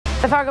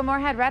The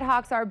Fargo-Moorhead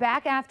Redhawks are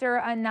back after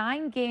a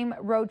 9-game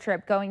road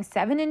trip, going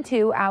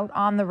 7-2 out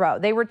on the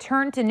road. They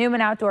return to Newman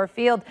Outdoor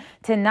Field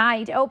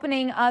tonight,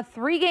 opening a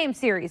 3-game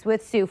series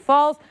with Sioux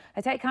Falls.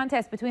 A tight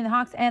contest between the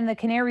Hawks and the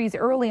Canaries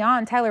early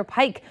on. Tyler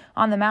Pike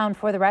on the mound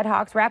for the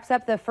Redhawks wraps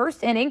up the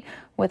first inning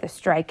with a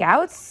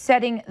strikeout,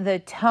 setting the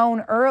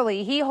tone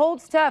early. He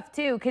holds tough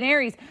too.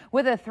 Canaries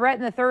with a threat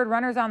in the third,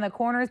 runners on the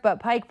corners,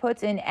 but Pike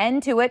puts an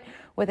end to it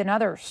with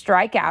another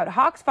strikeout.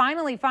 Hawks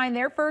finally find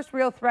their first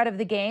real threat of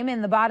the game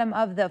in the bottom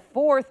of the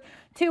fourth.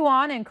 2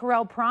 on, and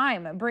Correll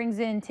Prime brings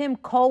in Tim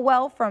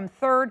Colwell from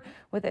third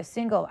with a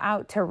single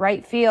out to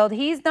right field.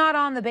 He's not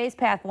on the base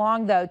path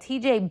long, though.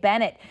 TJ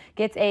Bennett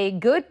gets a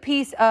good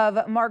piece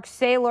of Mark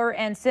Saylor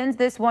and sends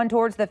this one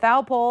towards the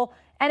foul pole,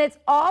 and it's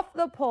off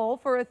the pole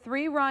for a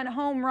 3-run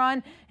home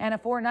run and a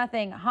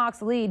 4-0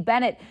 Hawks lead.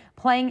 Bennett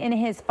playing in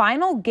his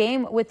final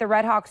game with the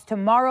Redhawks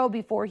tomorrow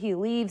before he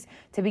leaves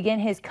to begin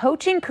his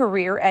coaching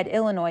career at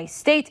Illinois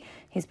State.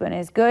 He's been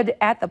as good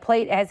at the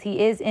plate as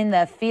he is in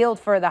the field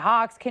for the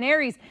Hawks.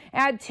 Canaries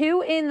add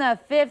 2 in the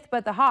 5th,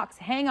 but the Hawks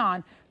hang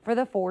on for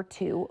the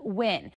 4-2 win.